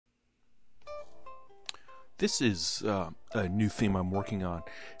This is a new theme I'm working on.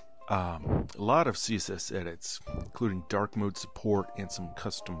 A lot of CSS edits, including dark mode support and some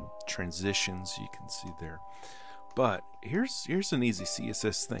custom transitions you can see there. But here's an easy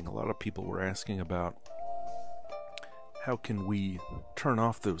CSS thing. A lot of people were asking about how can we turn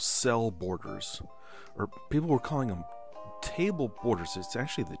off those cell borders, or people were calling them table borders. It's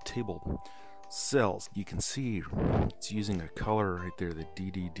actually the table cells. You can see it's using a color right there, the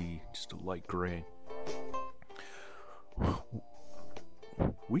DDD, just a light gray.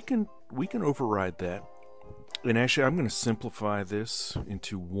 We can override that, and actually I'm going to simplify this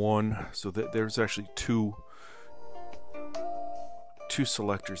into one, so that there's actually two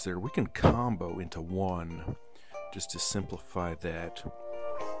selectors there. We can combo into one just to simplify that.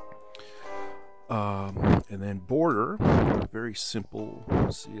 And then border, very simple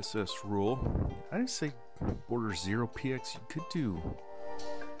CSS rule. I didn't say border 0px. You could do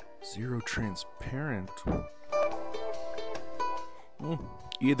 0 transparent.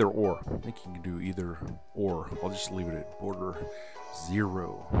 Either or. I think you can do either or. I'll just leave it at border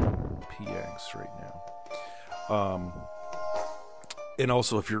 0px right now. And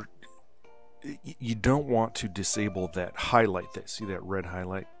also, if you don't want to disable that highlight, see that red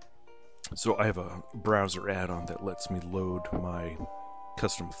highlight? So I have a browser add-on that lets me load my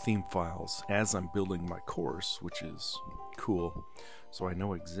custom theme files as I'm building my course, which is cool. So I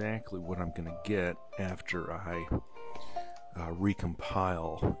know exactly what I'm going to get after I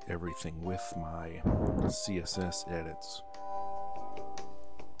recompile everything with my CSS edits.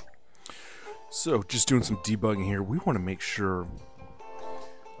 So just doing some debugging here. We want to make sure,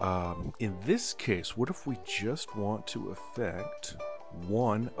 in this case, what if we just want to affect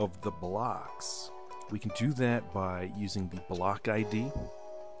one of the blocks? We can do that by using the block ID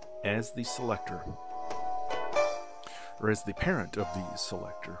as the selector, or as the parent of the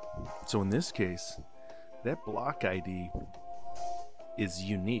selector. So in this case, that block ID is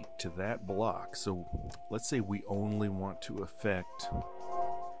unique to that block. So let's say we only want to affect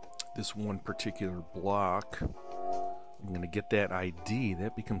this one particular block. I'm going to get that ID.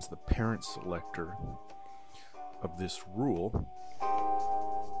 That becomes the parent selector of this rule.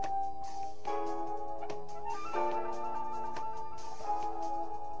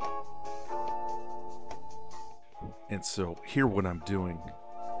 And so here what I'm doing,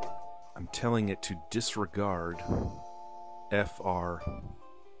 I'm telling it to disregard FR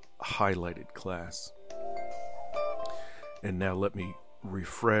highlighted class. And now let me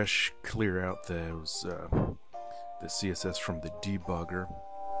refresh, clear out those the CSS from the debugger.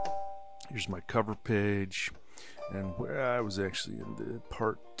 Here's my cover page, and where I was actually in the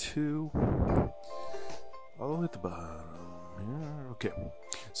part 2, all the way at the bottom. Yeah, okay,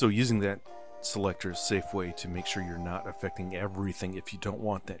 so using that selector is a safe way to make sure you're not affecting everything if you don't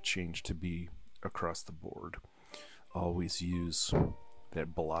want that change to be across the board. Always use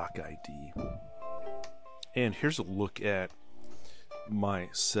that block ID. And here's a look at my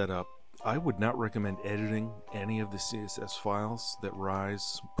setup. I would not recommend editing any of the CSS files that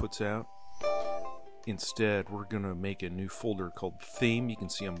Rise puts out. Instead, we're going to make a new folder called theme. You can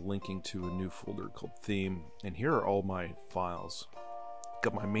see I'm linking to a new folder called theme, and here are all my files.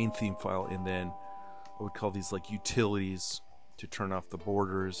 Got my main theme file, and then I would call these like utilities to turn off the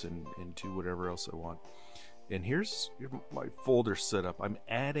borders and do whatever else I want. And here's my folder setup. I'm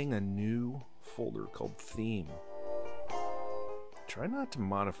adding a new folder called theme. Try not to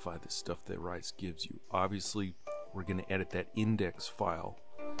modify the stuff that Rise gives you. Obviously, we're going to edit that index file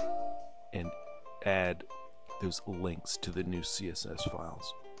and add those links to the new CSS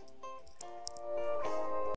files.